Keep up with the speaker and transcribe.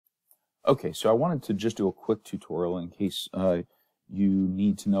Okay, so I wanted to just do a quick tutorial in case you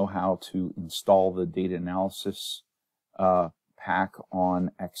need to know how to install the data analysis pack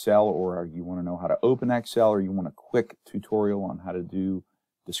on Excel, or you want to know how to open Excel, or you want a quick tutorial on how to do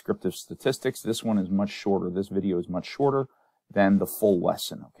descriptive statistics. This one is much shorter. This video is much shorter than the full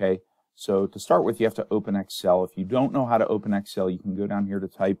lesson, okay? So to start with, you have to open Excel. If you don't know how to open Excel, you can go down here to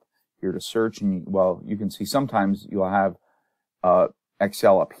type, here to search, and you can see sometimes you'll have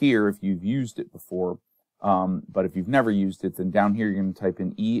Excel up here if you've used it before, but if you've never used it, then down here you're going to type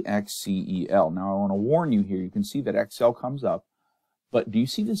in EXCEL. Now I want to warn you here, you can see that Excel comes up, but do you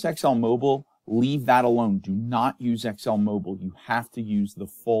see this Excel Mobile? Leave that alone. Do not use Excel Mobile. You have to use the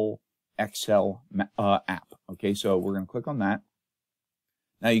full Excel app. Okay, so we're going to click on that.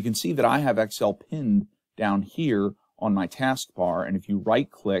 Now you can see that I have Excel pinned down here on my taskbar, and if you right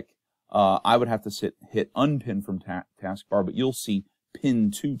click, I would have to hit unpin from taskbar, but you'll see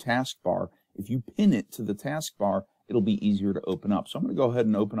pin to taskbar. If you pin it to the taskbar, it'll be easier to open up. So I'm going to go ahead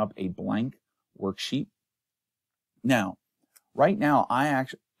and open up a blank worksheet. Now, right now, I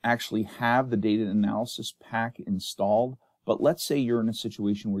actually have the data analysis pack installed, but let's say you're in a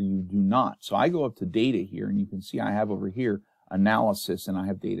situation where you do not. So I go up to data here, and you can see I have over here analysis, and I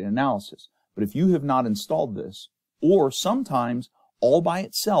have data analysis. But if you have not installed this, or sometimes all by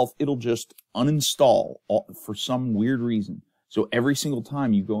itself, it'll just uninstall for some weird reason. So every single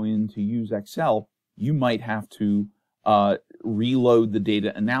time you go in to use Excel, you might have to reload the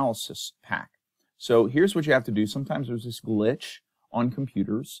data analysis pack. So here's what you have to do. Sometimes there's this glitch on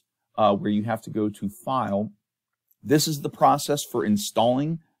computers where you have to go to File. This is the process for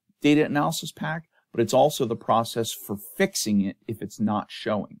installing data analysis pack, but it's also the process for fixing it if it's not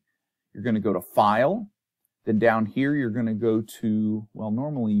showing. You're going to go to File. Then down here, you're going to go to, well,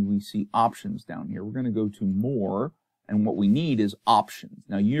 normally we see options down here. We're going to go to More, and what we need is options.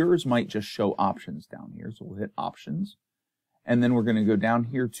 Now, yours might just show options down here, so we'll hit options. And then we're going to go down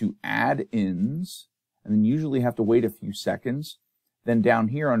here to add-ins, and then usually have to wait a few seconds. Then down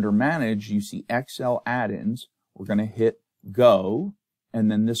here under Manage, you see Excel add-ins. We're going to hit Go, and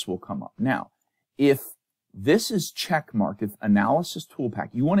then this will come up. Now, if this is check marked, if Analysis Tool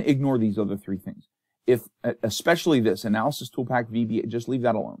Pack, you want to ignore these other three things. If, especially this, Analysis Tool Pack, VBA, just leave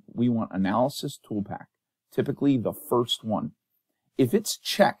that alone. We want Analysis Tool Pack, typically the first one. If it's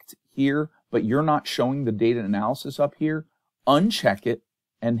checked here, but you're not showing the data analysis up here, uncheck it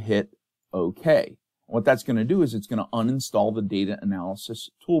and hit OK. What that's going to do is it's going to uninstall the data analysis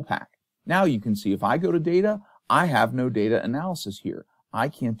tool pack. Now you can see if I go to data, I have no data analysis here. I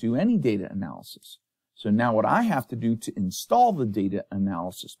can't do any data analysis. So now what I have to do to install the data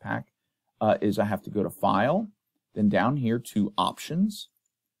analysis pack is I have to go to File, then down here to Options,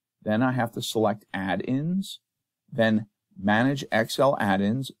 then I have to select Add-ins, then Manage Excel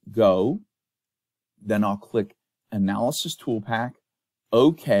Add-ins, Go, then I'll click Analysis Tool Pack,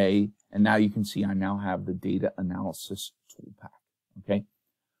 OK, and now you can see I now have the Data Analysis Tool Pack, okay?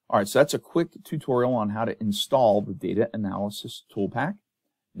 All right, so that's a quick tutorial on how to install the Data Analysis Tool Pack.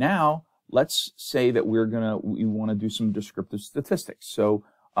 Now, let's say that we want to do some descriptive statistics. So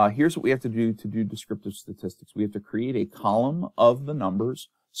here's what we have to do descriptive statistics. We have to create a column of the numbers.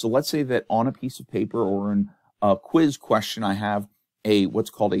 So let's say that on a piece of paper or in a quiz question, I have what's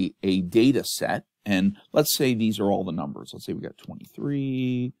called a data set. And let's say these are all the numbers. Let's say we got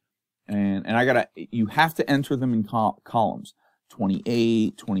 23, and you have to enter them in columns.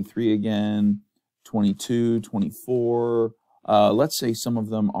 28, 23 again, 22, 24. Let's say some of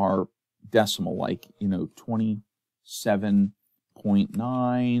them are decimal, like,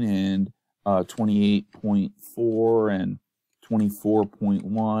 27.9 and 28.4 and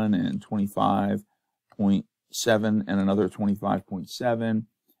 24.1 and 25.7 and another 25.7,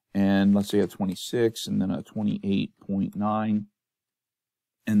 and let's say a 26 and then a 28.9.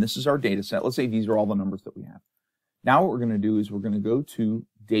 And this is our data set. Let's say these are all the numbers that we have. Now what we're going to do is we're going to go to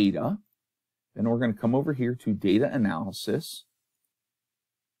Data, then we're going to come over here to Data Analysis,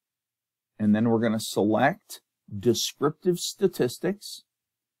 and then we're going to select Descriptive Statistics,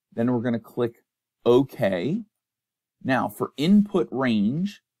 then we're going to click OK. Now for input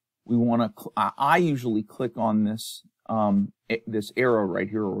range, we want to, I usually click on this, this arrow right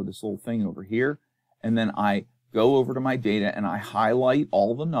here, or this little thing over here, and then I go over to my data and I highlight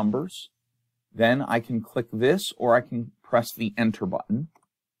all the numbers. Then I can click this, or I can press the Enter button,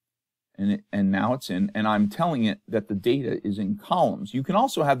 and now it's in, and I'm telling it that the data is in columns. You can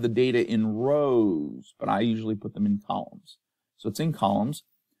also have the data in rows, but I usually put them in columns. So it's in columns.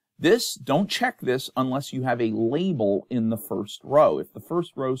 Don't check this unless you have a label in the first row. If the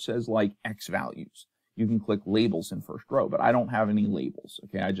first row says like X values, you can click labels in first row, but I don't have any labels.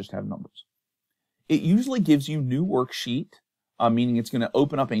 Okay, I just have numbers. It usually gives you new worksheet, meaning it's going to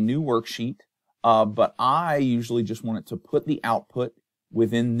open up a new worksheet, but I usually just want it to put the output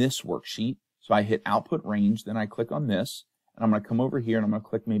within this worksheet. So I hit output range, then I click on this, and I'm going to come over here and I'm going to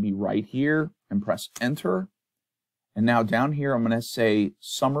click maybe right here and press enter. And now down here, I'm going to say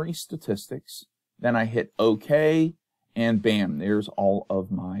summary statistics. Then I hit OK, and bam, there's all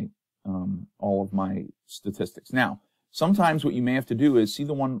of my statistics. Now, sometimes what you may have to do is see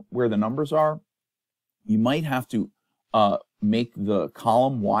the one where the numbers are. You might have to make the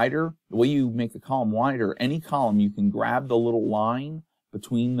column wider. The way you make the column wider, any column, you can grab the little line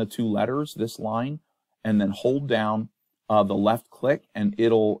between the two letters, this line, and then hold down the left click, and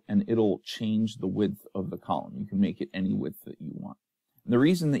it'll change the width of the column. You can make it any width that you want. And the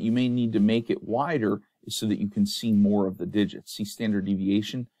reason that you may need to make it wider is so that you can see more of the digits. See standard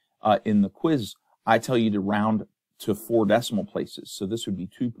deviation in the quiz. I tell you to round to 4 decimal places. So this would be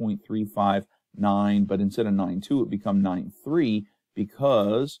 2.359, but instead of 9.2, it would become 9.3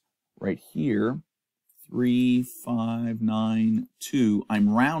 because right here, 3592, I'm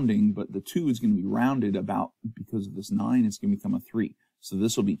rounding, but the 2 is going to be rounded about, because of this 9, it's going to become a 3. So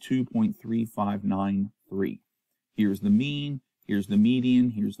this will be 2.3593. Here's the mean, here's the median,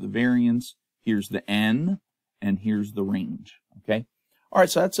 here's the variance, here's the n, and here's the range. Okay? All right,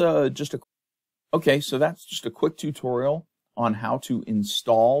 so that's just a quick tutorial on how to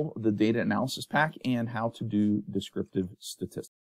install the data analysis pack and how to do descriptive statistics.